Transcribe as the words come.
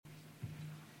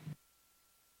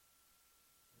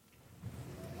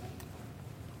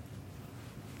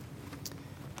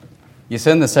you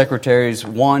send the secretaries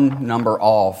one number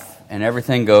off and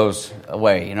everything goes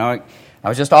away. You know, I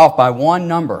was just off by one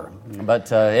number,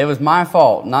 but it was my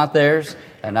fault, not theirs.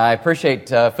 And I appreciate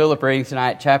Philip reading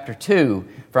tonight chapter 2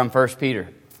 from 1 Peter.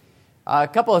 A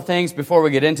couple of things before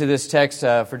we get into this text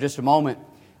for just a moment.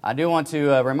 I do want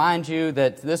to remind you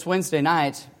that this Wednesday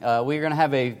night, we're going to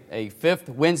have a fifth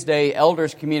Wednesday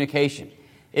Elders Communication.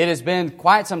 It has been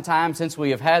quite some time since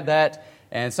we have had that,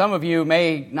 and some of you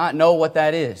may not know what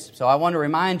that is. So I want to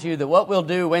remind you that what we'll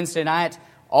do Wednesday night,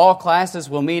 all classes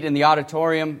will meet in the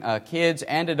auditorium, kids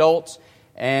and adults,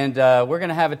 and we're going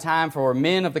to have a time for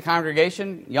men of the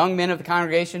congregation, young men of the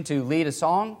congregation, to lead a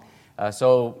song.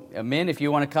 So men, if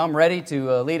you want to come ready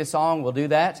to lead a song, we'll do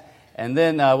that. And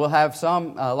then we'll have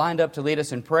some lined up to lead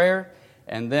us in prayer.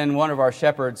 And then one of our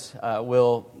shepherds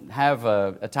will have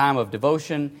a time of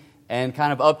devotion and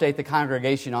kind of update the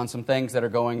congregation on some things that are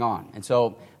going on. And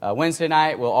so Wednesday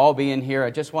night, we'll all be in here.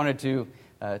 I just wanted to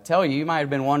tell you, you might have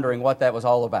been wondering what that was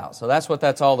all about. So that's what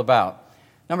that's all about.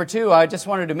 Number two, I just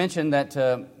wanted to mention that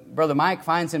Brother Mike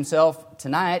finds himself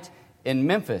tonight in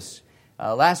Memphis.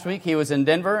 Last week he was in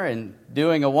Denver and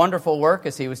doing a wonderful work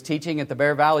as he was teaching at the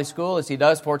Bear Valley School, as he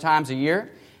does 4 times a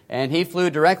year. And he flew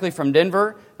directly from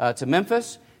Denver to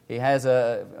Memphis. He has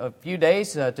a few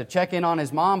days to check in on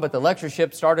his mom, but the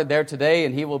lectureship started there today,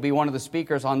 and he will be one of the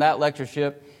speakers on that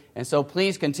lectureship. And so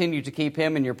please continue to keep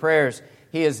him in your prayers.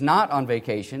 He is not on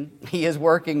vacation. He is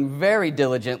working very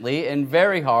diligently and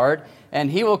very hard, and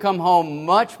he will come home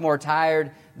much more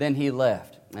tired than he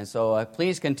left. And so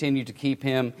please continue to keep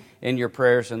him in your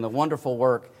prayers and the wonderful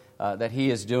work that he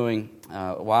is doing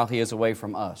while he is away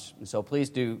from us. And so please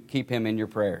do keep him in your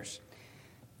prayers.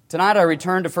 Tonight I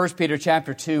returned to 1 Peter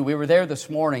chapter 2. We were there this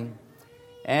morning,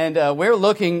 and we're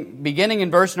looking, beginning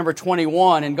in verse number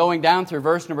 21 and going down through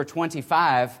verse number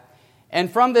 25.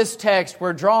 And from this text,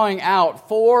 we're drawing out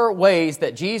 4 ways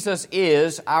that Jesus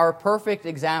is our perfect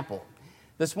example.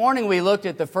 This morning we looked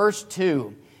at the first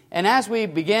 2. And as we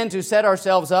begin to set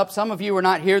ourselves up, some of you were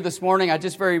not here this morning, I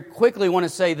just very quickly want to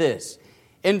say this.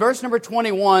 In verse number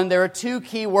 21, there are 2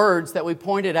 key words that we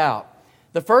pointed out.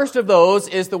 The first of those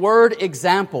is the word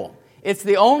example. It's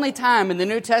the only time in the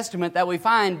New Testament that we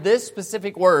find this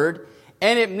specific word,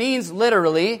 and it means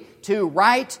literally to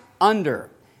write under.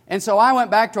 And so I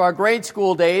went back to our grade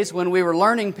school days when we were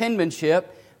learning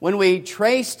penmanship, when we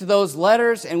traced those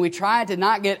letters and we tried to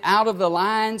not get out of the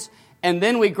lines, and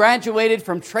then we graduated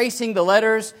from tracing the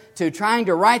letters to trying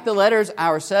to write the letters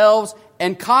ourselves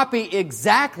and copy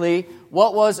exactly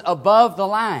what was above the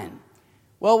line.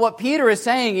 Well, what Peter is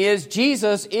saying is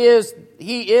Jesus is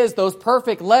those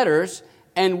perfect letters,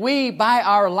 and we, by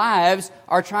our lives,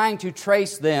 are trying to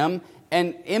trace them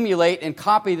and emulate and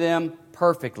copy them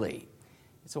perfectly.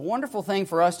 It's a wonderful thing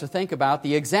for us to think about,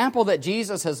 the example that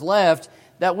Jesus has left,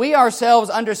 that we ourselves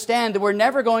understand that we're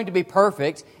never going to be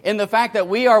perfect in the fact that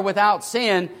we are without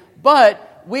sin,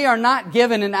 but we are not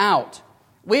given an out.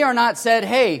 We are not said,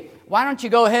 hey, why don't you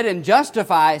go ahead and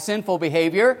justify sinful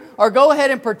behavior or go ahead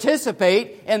and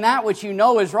participate in that which you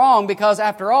know is wrong because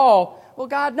after all, well,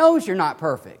 God knows you're not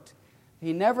perfect.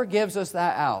 He never gives us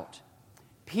that out.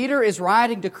 Peter is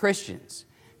writing to Christians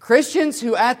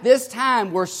who at this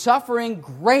time were suffering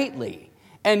greatly,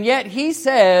 and yet he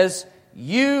says,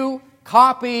 you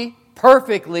copy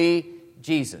perfectly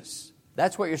Jesus.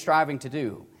 That's what you're striving to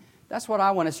do. That's what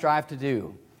I want to strive to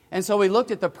do. And so we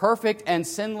looked at the perfect and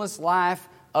sinless life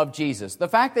of Jesus. The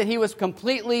fact that he was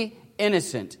completely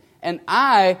innocent. And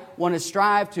I want to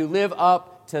strive to live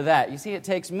up to that. You see, it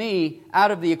takes me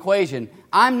out of the equation.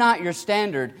 I'm not your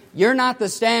standard. You're not the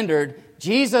standard.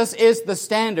 Jesus is the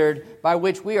standard by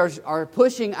which we are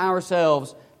pushing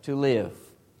ourselves to live.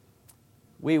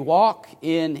 We walk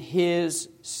in his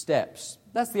steps.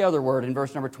 That's the other word in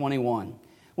verse number 21.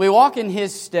 We walk in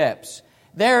his steps.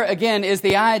 There again is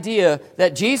the idea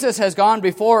that Jesus has gone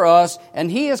before us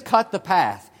and he has cut the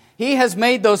path. He has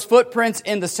made those footprints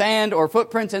in the sand or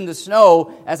footprints in the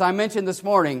snow, as I mentioned this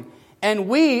morning. And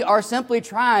we are simply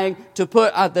trying to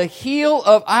put the heel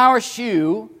of our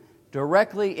shoe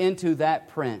directly into that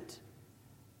print.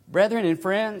 Brethren and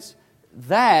friends,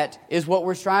 that is what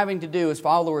we're striving to do as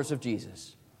followers of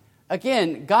Jesus.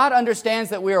 Again, God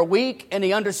understands that we are weak, and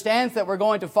He understands that we're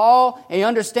going to fall, and He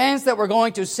understands that we're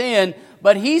going to sin,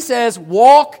 but He says,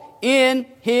 walk in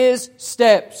His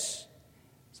steps.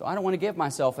 So I don't want to give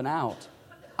myself an out.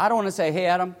 I don't want to say, hey,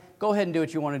 Adam, go ahead and do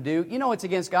what you want to do. You know it's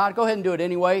against God. Go ahead and do it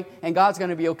anyway, and God's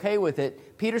going to be okay with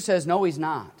it. Peter says, no, He's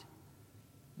not.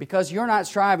 Because you're not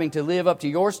striving to live up to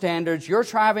your standards. You're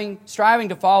striving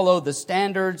to follow the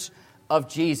standards of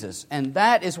Jesus. And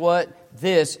that is what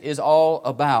this is all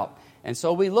about. And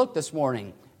so we look this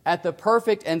morning at the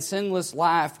perfect and sinless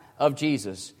life of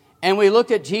Jesus. And we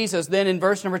looked at Jesus then in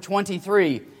verse number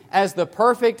 23 as the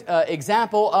perfect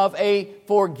example of a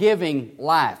forgiving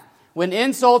life. When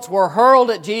insults were hurled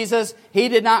at Jesus, He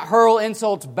did not hurl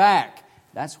insults back.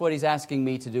 That's what He's asking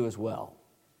me to do as well.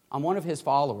 I'm one of His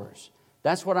followers.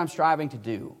 That's what I'm striving to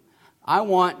do. I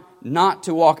want not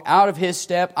to walk out of His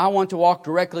step. I want to walk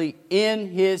directly in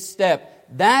His step.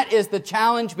 That is the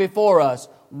challenge before us.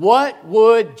 What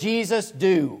would Jesus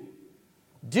do?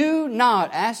 Do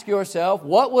not ask yourself,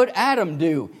 what would Adam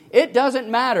do? It doesn't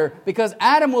matter, because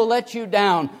Adam will let you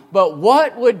down. But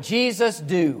what would Jesus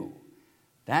do?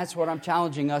 That's what I'm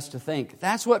challenging us to think.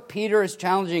 That's what Peter is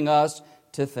challenging us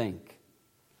to think.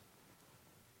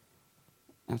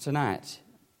 Now tonight,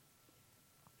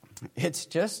 it's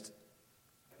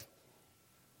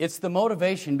the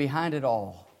motivation behind it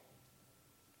all.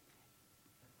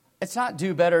 It's not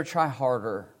do better, try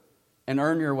harder, and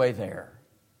earn your way there.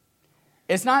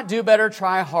 It's not do better,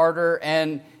 try harder,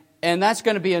 and that's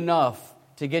going to be enough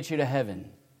to get you to heaven.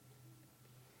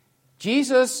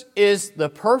 Jesus is the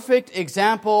perfect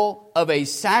example of a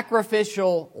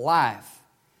sacrificial life.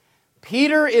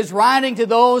 Peter is writing to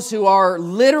those who are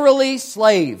literally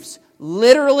slaves.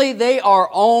 Literally, they are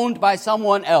owned by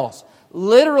someone else.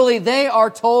 Literally, they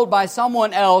are told by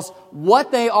someone else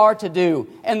what they are to do.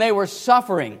 And they were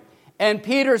suffering. And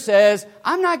Peter says,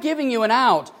 I'm not giving you an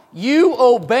out. You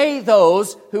obey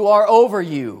those who are over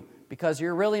you, because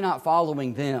you're really not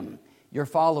following them. You're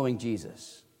following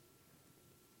Jesus.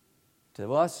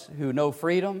 To us who know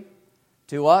freedom,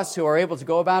 to us who are able to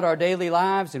go about our daily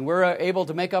lives and we're able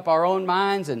to make up our own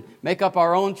minds and make up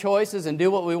our own choices and do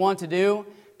what we want to do,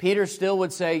 Peter still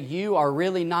would say, you are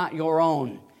really not your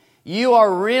own. You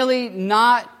are really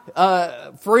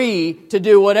not free to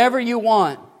do whatever you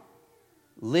want.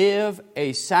 Live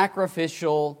a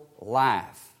sacrificial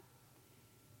life.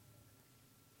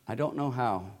 I don't know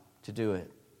how to do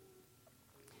it.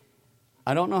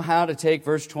 I don't know how to take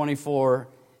verse 24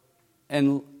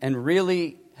 and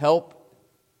really help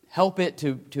it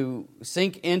to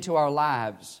sink into our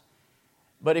lives.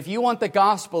 But if you want the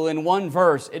gospel in one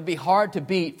verse, it'd be hard to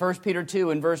beat 1 Peter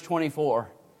 2 and verse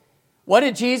 24. What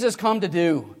did Jesus come to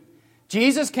do?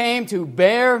 Jesus came to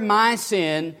bear my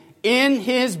sin in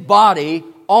His body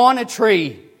on a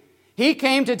tree. He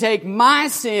came to take my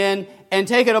sin and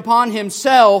take it upon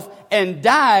Himself and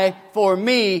die for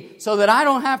me so that I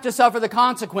don't have to suffer the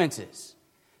consequences.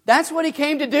 That's what He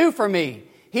came to do for me.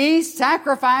 He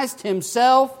sacrificed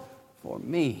Himself for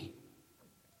me.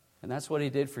 And that's what He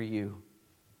did for you.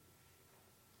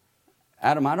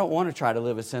 Adam, I don't want to try to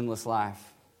live a sinless life.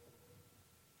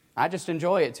 I just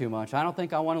enjoy it too much. I don't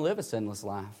think I want to live a sinless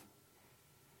life.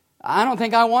 I don't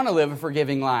think I want to live a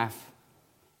forgiving life.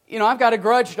 You know, I've got a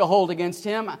grudge to hold against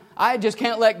him. I just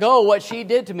can't let go of what she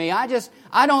did to me. I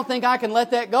don't think I can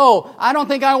let that go. I don't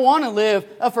think I want to live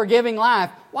a forgiving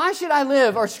life. Why should I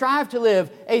live or strive to live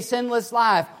a sinless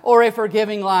life or a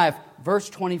forgiving life? Verse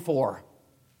 24.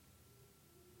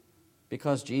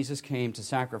 Because Jesus came to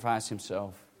sacrifice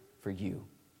Himself for you.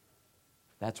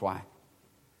 That's why.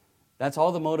 That's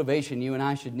all the motivation you and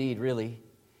I should need, really.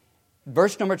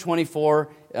 Verse number 24,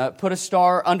 put a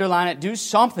star, underline it, do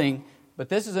something. But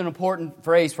this is an important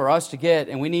phrase for us to get,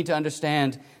 and we need to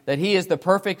understand that He is the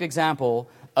perfect example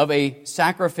of a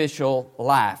sacrificial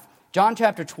life. John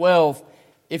chapter 12,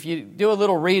 if you do a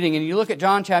little reading and you look at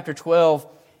John chapter 12,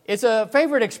 it's a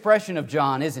favorite expression of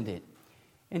John, isn't it?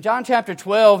 In John chapter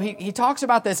 12, he talks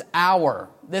about this hour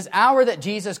that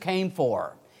Jesus came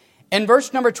for. In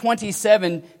verse number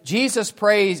 27, Jesus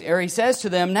prays, or He says to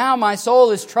them, now my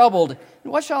soul is troubled.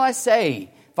 What shall I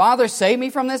say? Father, save me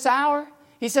from this hour?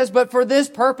 He says, but for this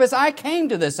purpose I came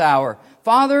to this hour.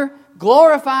 Father,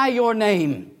 glorify your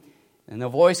name. And the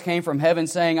voice came from heaven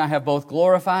saying, I have both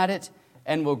glorified it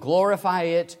and will glorify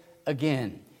it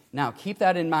again. Now keep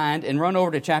that in mind and run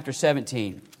over to chapter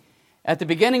 17. At the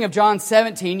beginning of John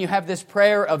 17, you have this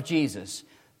prayer of Jesus.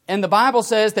 And the Bible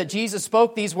says that Jesus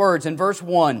spoke these words in verse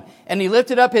 1. And He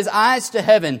lifted up His eyes to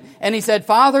heaven. And He said,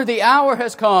 Father, the hour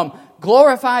has come.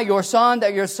 Glorify your Son,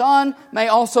 that your Son may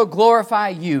also glorify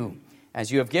you. As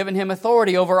you have given Him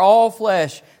authority over all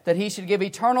flesh, that He should give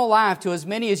eternal life to as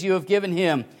many as you have given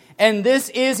Him. And this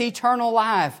is eternal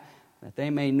life, that they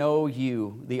may know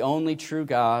you, the only true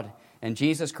God, and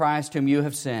Jesus Christ whom you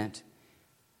have sent.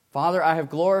 Father, I have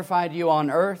glorified you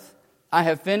on earth. I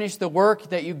have finished the work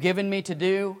that you've given me to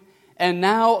do. And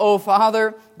now, O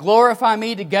Father, glorify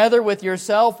me together with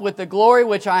yourself with the glory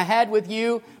which I had with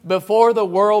you before the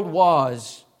world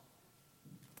was.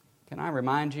 Can I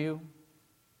remind you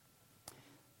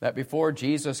that before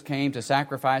Jesus came to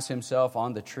sacrifice Himself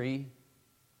on the tree,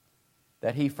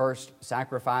 that He first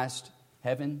sacrificed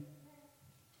heaven?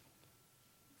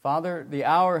 Father, the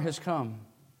hour has come.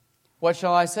 What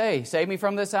shall I say? Save me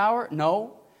from this hour?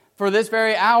 No. For this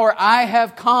very hour I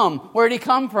have come. Where did He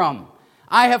come from?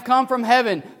 I have come from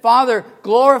heaven. Father,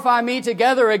 glorify me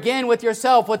together again with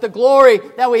yourself, with the glory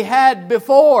that we had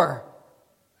before.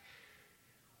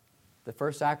 The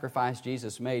first sacrifice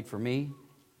Jesus made for me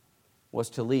was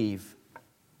to leave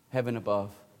heaven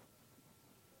above.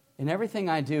 In everything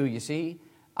I do, you see,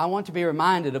 I want to be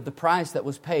reminded of the price that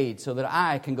was paid so that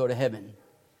I can go to heaven.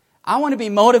 I want to be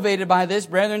motivated by this,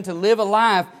 brethren, to live a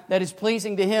life that is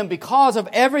pleasing to Him because of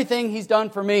everything He's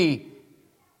done for me.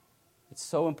 It's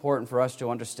so important for us to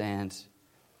understand.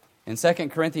 In 2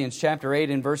 Corinthians chapter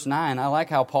 8 and verse 9, I like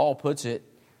how Paul puts it.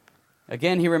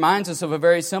 Again, he reminds us of a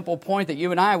very simple point that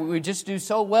you and I, we just do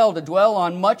so well to dwell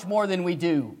on much more than we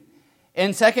do.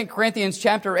 In 2 Corinthians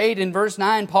chapter 8 and verse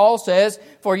 9, Paul says,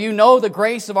 "For you know the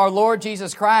grace of our Lord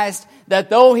Jesus Christ, that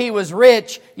though He was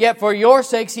rich, yet for your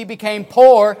sakes He became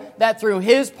poor, that through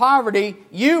His poverty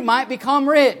you might become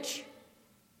rich."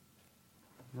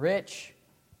 Rich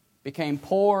became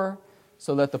poor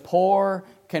so that the poor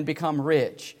can become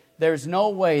rich. There's no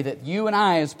way that you and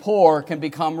I as poor can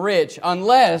become rich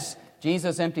unless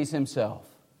Jesus empties Himself.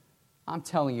 I'm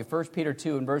telling you, 1 Peter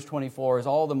 2 and verse 24 is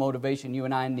all the motivation you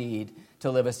and I need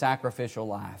to live a sacrificial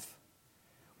life.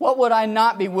 What would I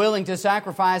not be willing to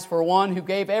sacrifice for one who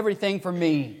gave everything for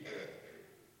me?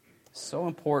 It's so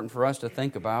important for us to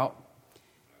think about.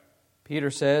 Peter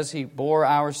says He bore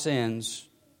our sins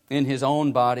in His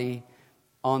own body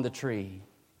on the tree.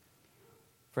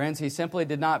 Friends, He simply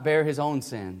did not bear His own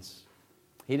sins.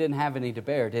 He didn't have any to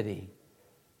bear, did He?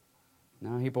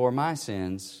 No, He bore my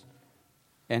sins,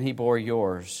 and He bore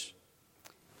yours.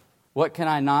 What can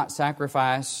I not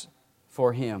sacrifice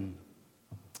for Him?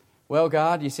 Well,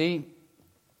 God, you see,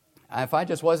 if I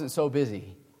just wasn't so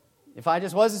busy,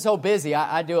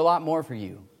 I'd do a lot more for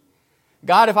You.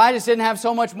 God, if I just didn't have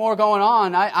so much more going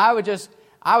on, I would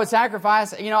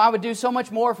sacrifice, I would do so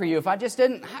much more for You. If I just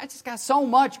got so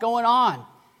much going on.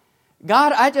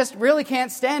 God, I just really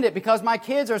can't stand it because my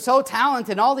kids are so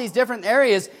talented in all these different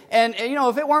areas. And,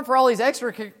 if it weren't for all these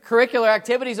extracurricular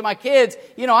activities of my kids,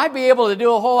 I'd be able to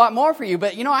do a whole lot more for You.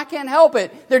 But, I can't help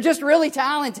it. They're just really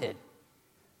talented.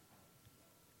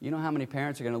 You know how many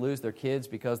parents are going to lose their kids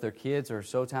because their kids are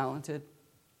so talented?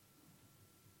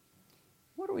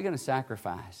 What are we going to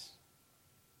sacrifice?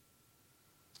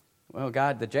 Well,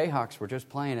 God, the Jayhawks were just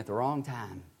playing at the wrong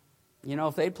time.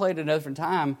 If they'd played at a different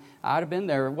time, I'd have been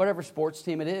there, whatever sports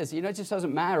team it is. It just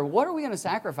doesn't matter. What are we going to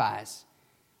sacrifice?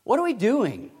 What are we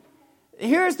doing?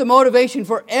 Here's the motivation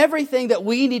for everything that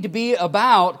we need to be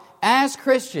about as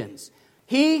Christians.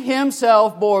 He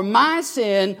Himself bore my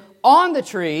sin on the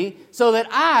tree so that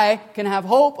I can have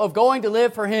hope of going to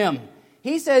live for Him.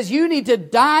 He says you need to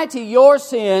die to your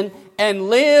sin and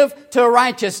live to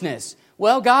righteousness.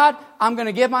 Well, God, I'm going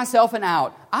to give myself an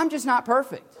out. I'm just not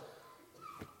perfect.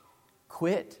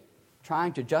 Quit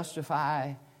trying to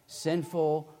justify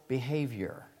sinful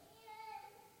behavior.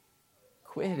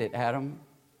 Quit it, Adam.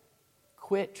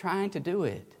 Quit trying to do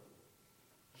it.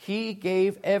 He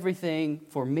gave everything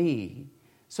for me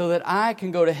so that I can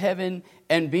go to heaven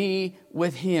and be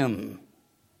with Him.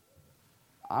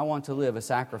 I want to live a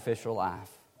sacrificial life.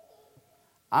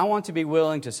 I want to be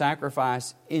willing to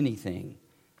sacrifice anything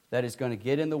that is going to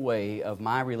get in the way of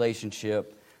my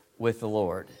relationship with the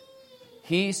Lord.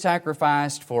 He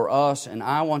sacrificed for us, and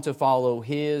I want to follow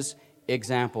His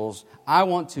examples. I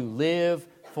want to live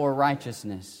for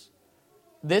righteousness.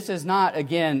 This is not,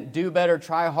 again, do better,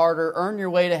 try harder, earn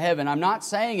your way to heaven. I'm not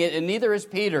saying it, and neither is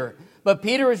Peter. But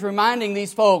Peter is reminding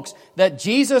these folks that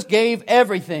Jesus gave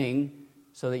everything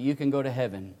so that you can go to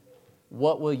heaven.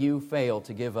 What will you fail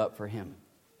to give up for Him?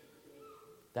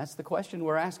 That's the question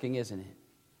we're asking, isn't it?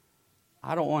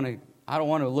 I don't want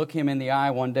to look Him in the eye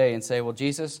one day and say, well,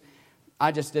 Jesus,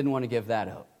 I just didn't want to give that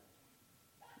up.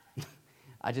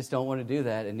 I just don't want to do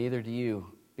that, and neither do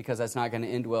you, because that's not going to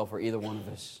end well for either one of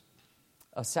us.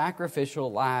 A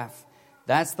sacrificial life.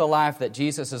 That's the life that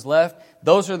Jesus has left.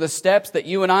 Those are the steps that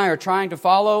you and I are trying to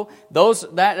follow.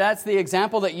 That's the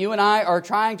example that you and I are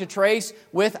trying to trace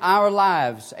with our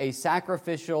lives. A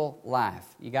sacrificial life.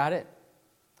 You got it?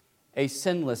 A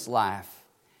sinless life.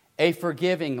 A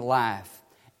forgiving life.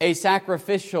 A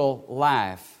sacrificial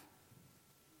life.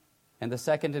 And the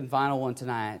second and final one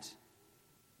tonight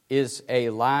is a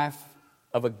life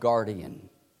of a guardian.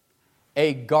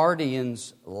 A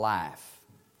guardian's life.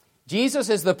 Jesus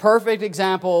is the perfect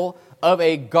example of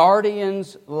a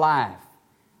guardian's life.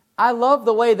 I love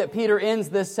the way that Peter ends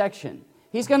this section.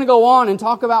 He's going to go on and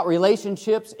talk about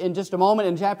relationships in just a moment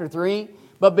in chapter 3.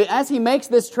 But as he makes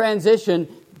this transition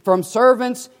from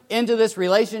servants into this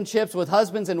relationships with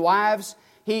husbands and wives,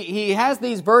 he has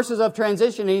these verses of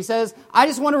transition. And he says, I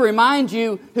just want to remind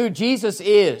you who Jesus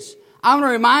is. I want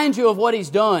to remind you of what He's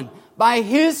done. By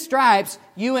His stripes,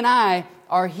 you and I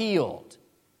are healed.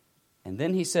 And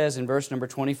then he says in verse number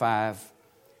 25,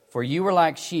 for you were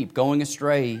like sheep going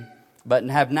astray, but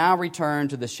have now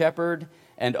returned to the shepherd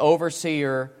and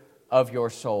overseer of your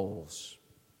souls.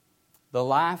 The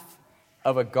life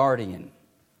of a guardian.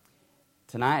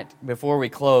 Tonight, before we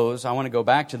close, I want to go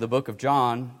back to the book of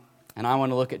John, and I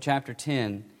want to look at chapter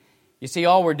 10. You see,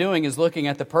 all we're doing is looking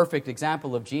at the perfect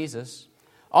example of Jesus.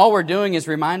 All we're doing is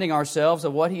reminding ourselves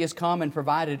of what He has come and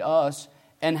provided us,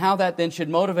 and how that then should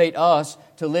motivate us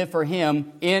to live for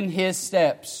Him in His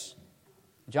steps.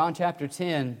 John chapter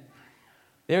 10,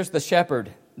 there's the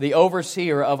shepherd, the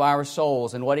overseer of our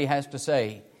souls, and what he has to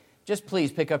say. Just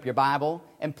please pick up your Bible,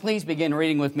 and please begin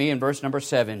reading with me in verse number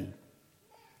 7.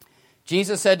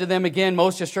 Jesus said to them again,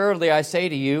 most assuredly I say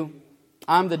to you,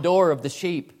 I'm the door of the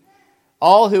sheep.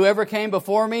 All who ever came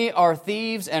before me are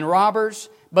thieves and robbers,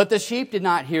 but the sheep did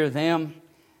not hear them.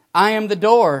 I am the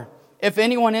door. If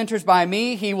anyone enters by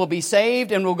me, he will be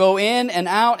saved and will go in and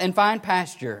out and find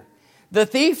pasture. The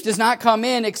thief does not come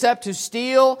in except to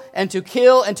steal and to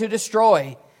kill and to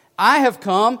destroy. I have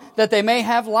come that they may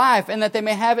have life and that they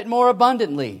may have it more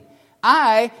abundantly.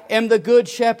 I am the good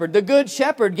shepherd. The good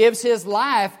shepherd gives his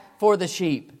life for the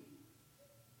sheep.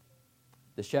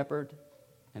 The shepherd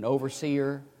and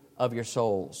overseer of your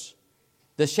souls.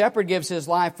 The shepherd gives his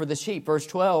life for the sheep. Verse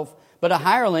 12, but a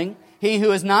hireling, he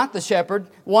who is not the shepherd,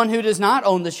 one who does not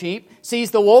own the sheep,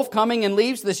 sees the wolf coming and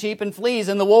leaves the sheep and flees,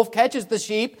 and the wolf catches the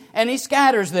sheep and he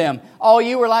scatters them. All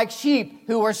you are like sheep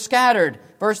who were scattered.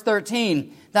 Verse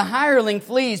 13, the hireling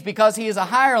flees because he is a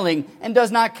hireling and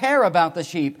does not care about the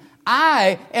sheep.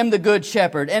 I am the good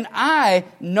shepherd, and I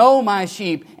know my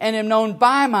sheep and am known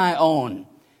by my own.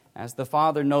 As the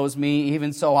Father knows me,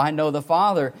 even so I know the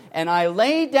Father, and I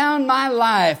lay down my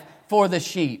life for the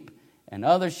sheep. And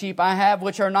other sheep I have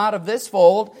which are not of this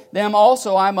fold, them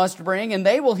also I must bring, and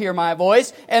they will hear my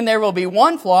voice, and there will be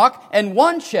one flock and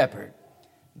one shepherd.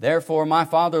 Therefore my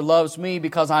Father loves me,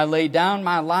 because I lay down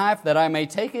my life that I may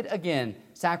take it again,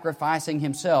 sacrificing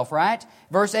Himself, right?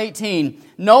 Verse 18,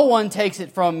 no one takes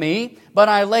it from me, but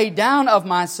I lay down of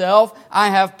myself. I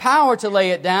have power to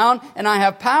lay it down, and I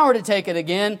have power to take it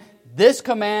again. This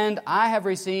command I have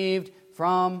received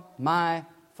from my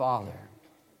Father.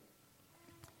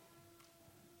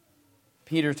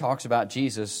 Peter talks about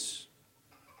Jesus.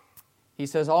 He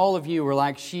says, all of you were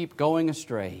like sheep going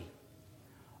astray.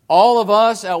 All of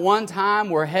us at one time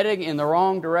were heading in the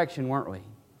wrong direction, weren't we?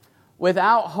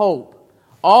 Without hope.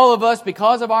 All of us,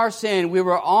 because of our sin, we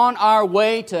were on our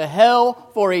way to hell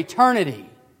for eternity.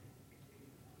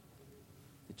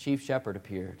 The chief shepherd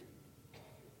appeared.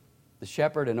 The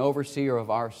shepherd and overseer of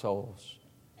our souls.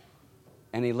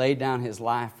 And He laid down His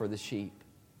life for the sheep.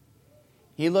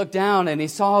 He looked down and He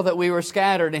saw that we were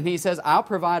scattered, and He says, I'll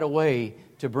provide a way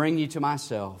to bring you to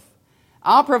myself.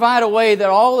 I'll provide a way that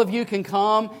all of you can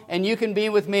come and you can be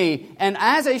with me. And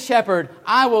as a shepherd,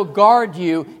 I will guard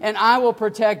you and I will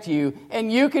protect you.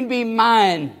 And you can be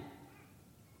mine.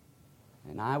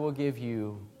 And I will give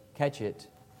you, catch it,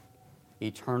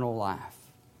 eternal life.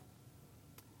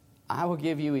 I will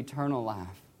give you eternal life.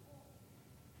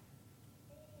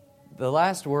 The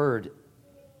last word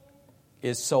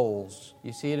is souls.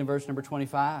 You see it in verse number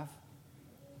 25?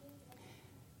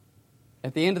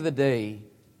 At the end of the day,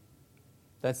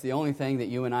 that's the only thing that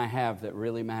you and I have that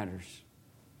really matters.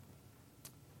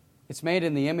 It's made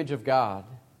in the image of God.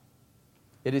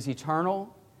 It is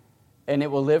eternal, and it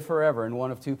will live forever in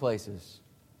one of two places.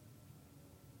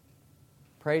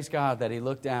 Praise God that He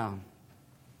looked down,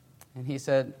 and He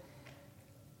said,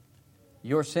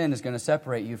 your sin is going to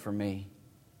separate you from me,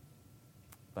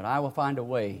 but I will find a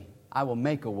way. I will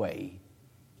make a way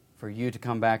for you to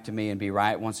come back to me and be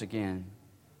right once again.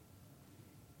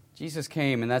 Jesus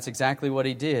came, and that's exactly what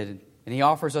He did. And He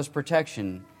offers us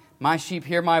protection. My sheep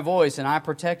hear my voice, and I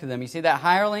protect them. You see that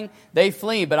hireling? They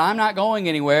flee, but I'm not going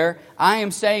anywhere. I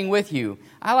am staying with you.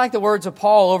 I like the words of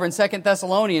Paul over in 2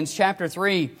 Thessalonians chapter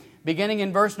 3, beginning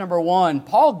in verse number 1.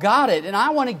 Paul got it, and I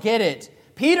want to get it.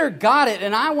 Peter got it,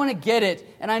 and I want to get it,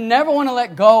 and I never want to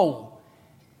let go.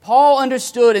 Paul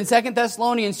understood in 2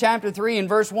 Thessalonians chapter 3 and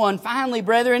verse 1, finally,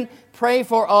 brethren, pray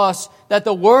for us that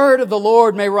the word of the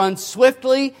Lord may run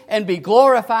swiftly and be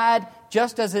glorified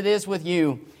just as it is with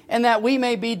you, and that we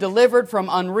may be delivered from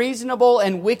unreasonable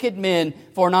and wicked men,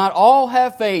 for not all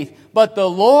have faith, but the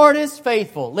Lord is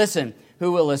faithful. Listen,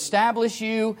 who will establish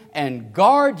you and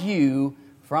guard you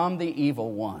from the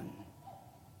evil one.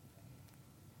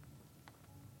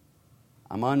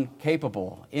 I'm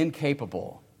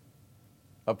incapable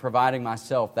of providing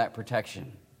myself that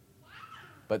protection.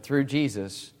 But through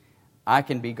Jesus, I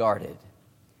can be guarded.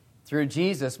 Through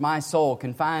Jesus, my soul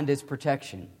can find its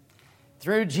protection.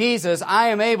 Through Jesus, I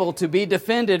am able to be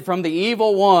defended from the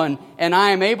evil one, and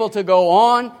I am able to go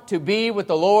on to be with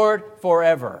the Lord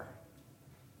forever.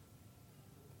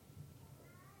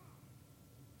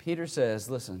 Peter says,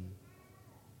 listen,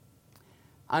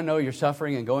 I know you're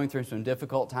suffering and going through some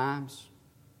difficult times.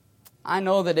 I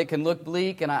know that it can look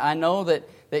bleak, and I know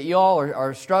that you all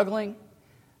are struggling.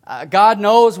 God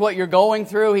knows what you're going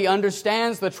through. He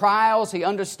understands the trials. He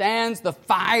understands the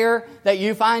fire that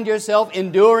you find yourself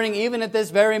enduring even at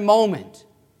this very moment.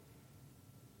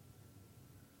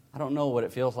 I don't know what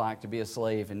it feels like to be a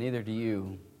slave, and neither do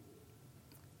you.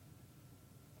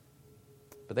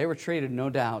 But they were treated,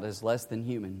 no doubt, as less than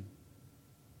human.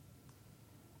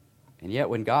 And yet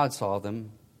when God saw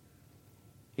them,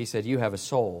 He said, you have a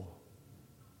soul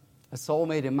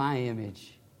made in my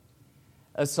image.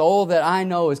 A soul that I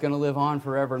know is going to live on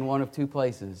forever in one of two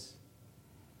places.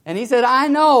 And He said, I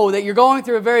know that you're going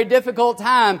through a very difficult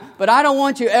time, but I don't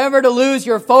want you ever to lose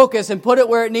your focus and put it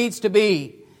where it needs to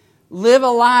be. Live a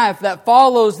life that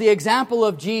follows the example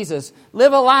of Jesus.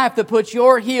 Live a life that puts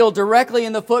your heel directly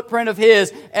in the footprint of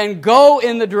His, and go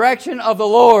in the direction of the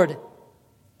Lord,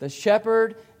 the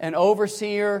shepherd and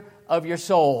overseer of your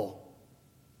soul.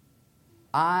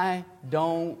 I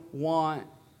don't want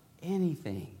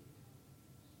anything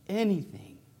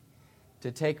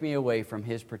to take me away from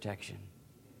His protection.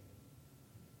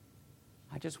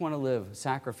 I just want to live a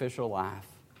sacrificial life.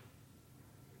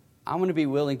 I want to be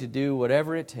willing to do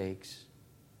whatever it takes,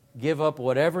 give up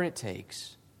whatever it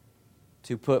takes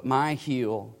to put my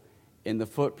heel in the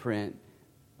footprint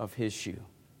of His shoe.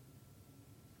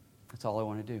 That's all I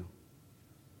want to do.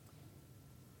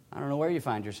 I don't know where you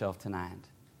find yourself tonight.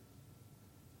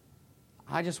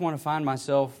 I just want to find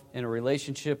myself in a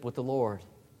relationship with the Lord.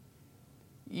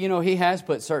 You know, He has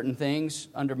put certain things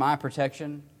under my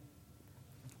protection,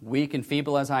 weak and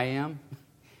feeble as I am.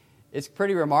 It's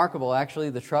pretty remarkable, actually,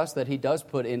 the trust that He does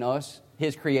put in us,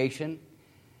 His creation.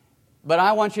 But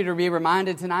I want you to be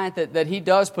reminded tonight that He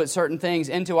does put certain things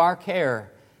into our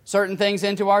care, certain things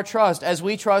into our trust. As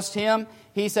we trust Him,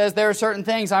 He says there are certain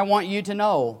things I want you to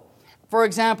know. For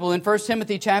example, in 1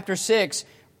 Timothy chapter 6,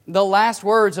 the last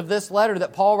words of this letter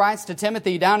that Paul writes to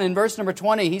Timothy, down in verse number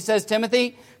 20, he says,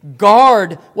 Timothy,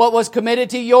 guard what was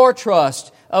committed to your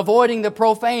trust, avoiding the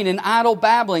profane and idle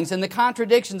babblings and the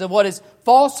contradictions of what is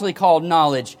falsely called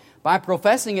knowledge. By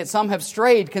professing it, some have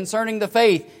strayed concerning the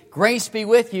faith. Grace be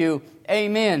with you.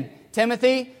 Amen.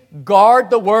 Timothy, guard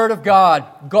the Word of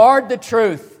God. Guard the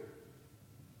truth.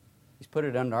 He's put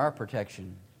it under our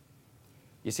protection.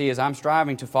 You see, as I'm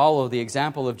striving to follow the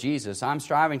example of Jesus, I'm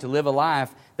striving to live a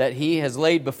life that He has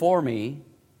laid before me.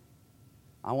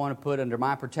 I want to put under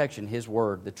my protection His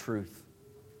Word, the truth.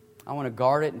 I want to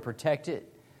guard it and protect it.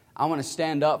 I want to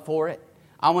stand up for it.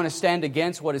 I want to stand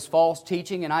against what is false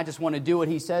teaching, and I just want to do what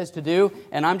He says to do,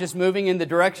 and I'm just moving in the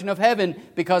direction of heaven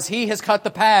because He has cut the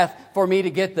path for me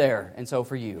to get there, and so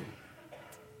for you.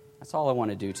 That's all I want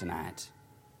to do tonight.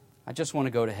 I just want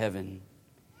to go to heaven.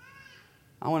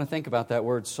 I want to think about that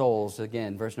word souls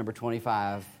again, verse number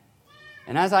 25.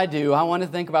 And as I do, I want to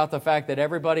think about the fact that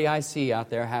everybody I see out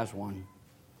there has one.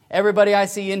 Everybody I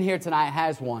see in here tonight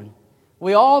has one.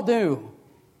 We all do.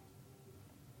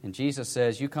 And Jesus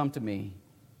says, you come to me,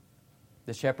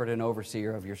 the shepherd and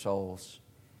overseer of your souls.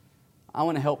 I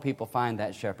want to help people find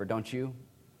that shepherd, don't you?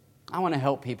 I want to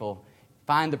help people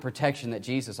find the protection that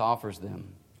Jesus offers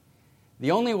them. The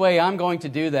only way I'm going to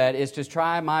do that is to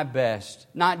try my best.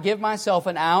 Not give myself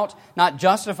an out, not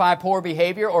justify poor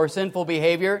behavior or sinful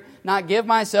behavior, not give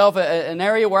myself an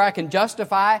area where I can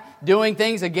justify doing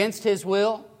things against His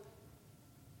will.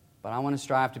 But I want to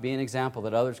strive to be an example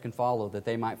that others can follow, that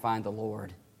they might find the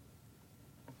Lord.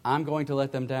 I'm going to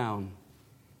let them down,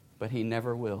 but He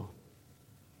never will.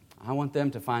 I want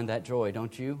them to find that joy,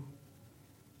 don't you?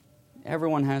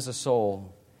 Everyone has a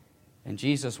soul, and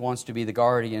Jesus wants to be the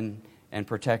guardian and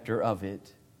protector of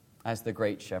it as the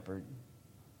great shepherd.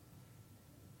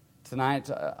 Tonight,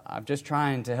 I'm just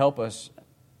trying to help us.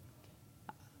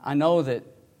 I know that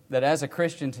as a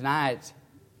Christian tonight,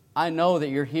 I know that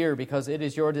you're here because it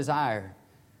is your desire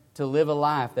to live a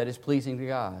life that is pleasing to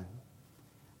God.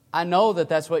 I know that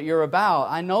that's what you're about.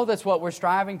 I know that's what we're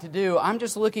striving to do. I'm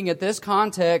just looking at this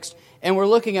context, and we're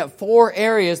looking at 4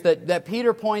 areas that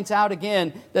Peter points out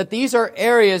again, that these are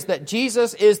areas that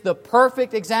Jesus is the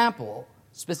perfect example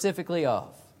specifically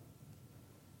of.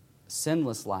 A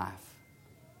sinless life,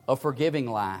 a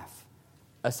forgiving life,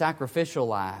 a sacrificial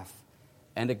life,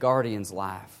 and a guardian's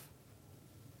life.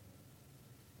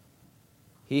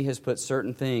 He has put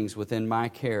certain things within my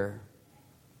care.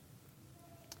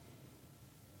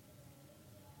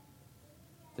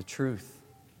 The truth.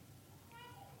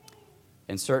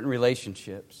 In certain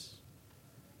relationships.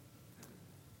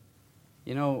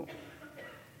 You know,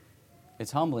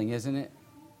 it's humbling, isn't it?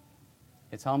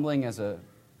 It's humbling as a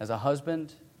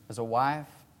husband, as a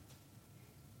wife,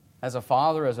 as a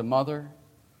father, as a mother,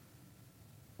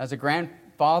 as a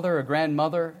grandfather, a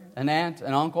grandmother, an aunt,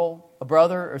 an uncle, a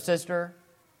brother or sister.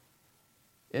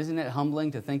 Isn't it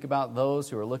humbling to think about those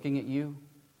who are looking at you,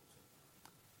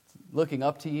 looking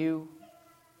up to you,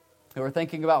 who are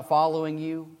thinking about following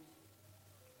you?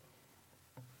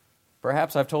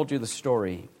 Perhaps I've told you the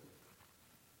story.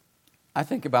 I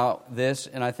think about this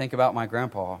and I think about my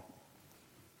grandpa.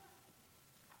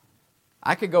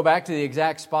 I could go back to the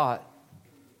exact spot.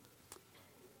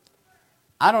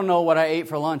 I don't know what I ate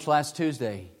for lunch last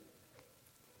Tuesday,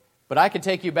 but I could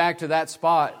take you back to that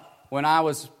spot when I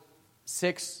was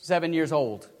 6, 7 years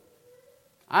old.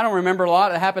 I don't remember a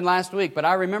lot that happened last week, but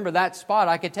I remember that spot.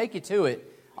 I could take you to it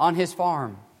on his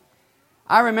farm.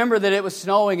 I remember that it was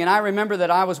snowing, and I remember that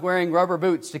I was wearing rubber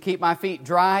boots to keep my feet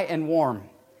dry and warm.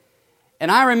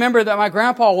 And I remember that my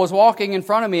grandpa was walking in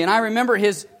front of me, and I remember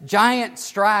his giant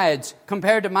strides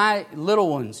compared to my little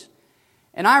ones.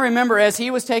 And I remember as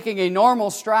he was taking a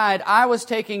normal stride, I was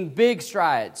taking big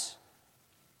strides.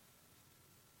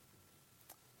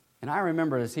 And I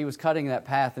remember as he was cutting that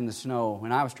path in the snow,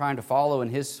 and I was trying to follow in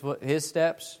his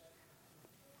steps,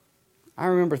 I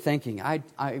remember thinking, I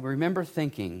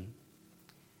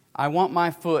want my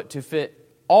foot to fit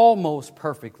almost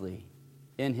perfectly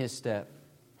in his step.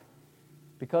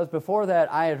 Because before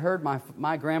that, I had heard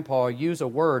my grandpa use a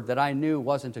word that I knew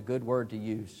wasn't a good word to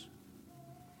use.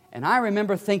 And I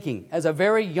remember thinking, as a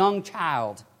very young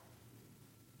child,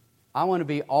 I want to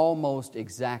be almost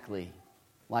exactly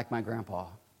like my grandpa.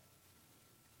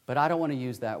 But I don't want to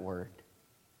use that word.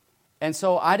 And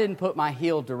so I didn't put my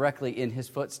heel directly in his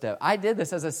footstep. I did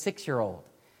this as a 6-year-old.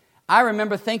 I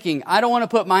remember thinking, I don't want to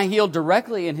put my heel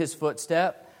directly in his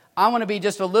footstep. I want to be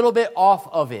just a little bit off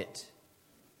of it.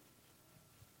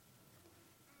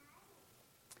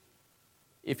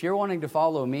 If you're wanting to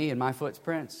follow me in my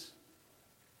footprints,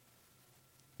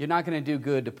 you're not going to do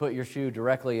good to put your shoe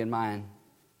directly in mine.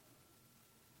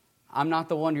 I'm not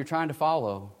the one you're trying to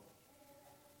follow.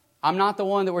 I'm not the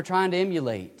one that we're trying to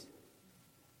emulate.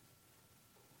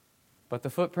 But the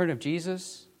footprint of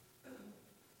Jesus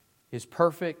is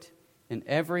perfect in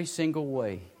every single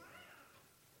way.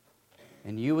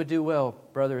 And you would do well,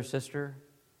 brother or sister,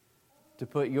 to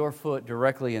put your foot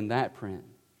directly in that print.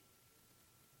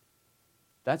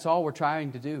 That's all we're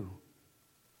trying to do.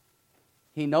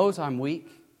 He knows I'm weak.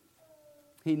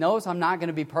 He knows I'm not going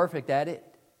to be perfect at it.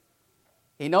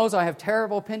 He knows I have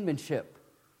terrible penmanship.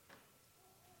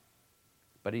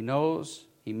 But he knows,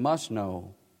 he must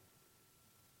know,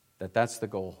 that that's the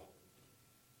goal.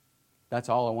 That's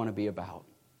all I want to be about.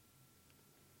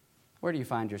 Where do you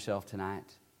find yourself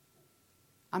tonight?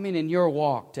 I mean, in your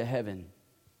walk to heaven,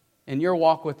 in your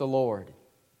walk with the Lord,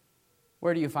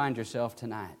 where do you find yourself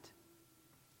tonight?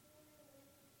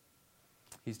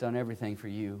 He's done everything for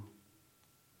you.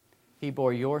 He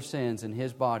bore your sins in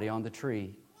His body on the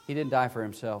tree. He didn't die for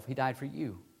Himself. He died for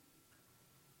you.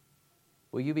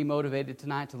 Will you be motivated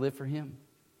tonight to live for Him?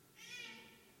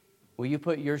 Will you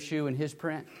put your shoe in His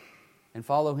print and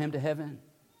follow Him to heaven?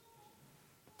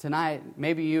 Tonight,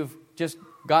 maybe you've just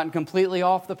gotten completely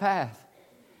off the path.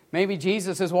 Maybe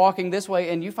Jesus is walking this way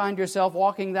and you find yourself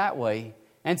walking that way.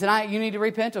 And tonight you need to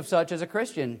repent of such as a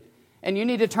Christian. And you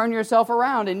need to turn yourself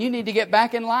around and you need to get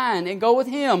back in line and go with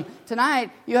Him.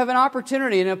 Tonight, you have an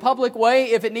opportunity in a public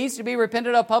way. If it needs to be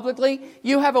repented of publicly,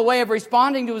 you have a way of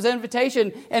responding to His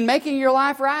invitation and making your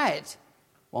life right.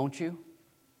 Won't you?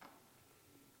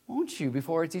 Won't you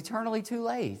before it's eternally too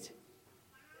late?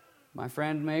 My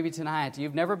friend, maybe tonight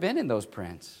you've never been in those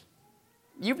prints.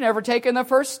 You've never taken the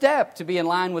first step to be in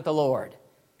line with the Lord.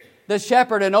 The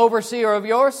shepherd and overseer of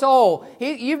your soul.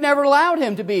 You've never allowed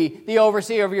Him to be the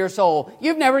overseer of your soul.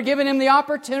 You've never given Him the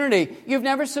opportunity. You've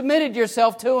never submitted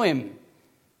yourself to Him.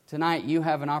 Tonight you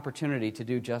have an opportunity to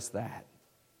do just that.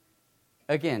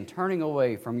 Again, turning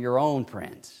away from your own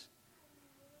prints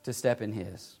to step in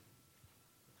His.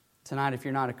 Tonight, if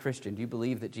you're not a Christian, do you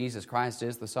believe that Jesus Christ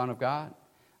is the Son of God?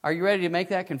 Are you ready to make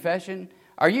that confession?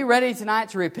 Are you ready tonight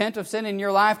to repent of sin in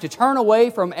your life, to turn away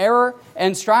from error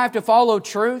and strive to follow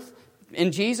truth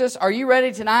in Jesus? Are you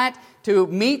ready tonight to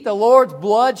meet the Lord's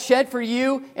blood shed for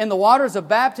you in the waters of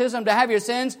baptism, to have your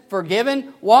sins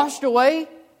forgiven, washed away?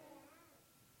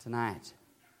 Tonight,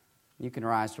 you can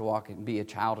rise to walk and be a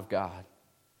child of God.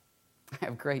 I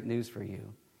have great news for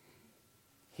you.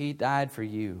 He died for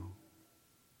you.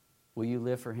 Will you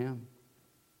live for Him?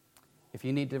 If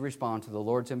you need to respond to the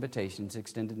Lord's invitations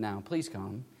extended now, please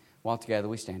come while together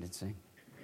we stand and sing.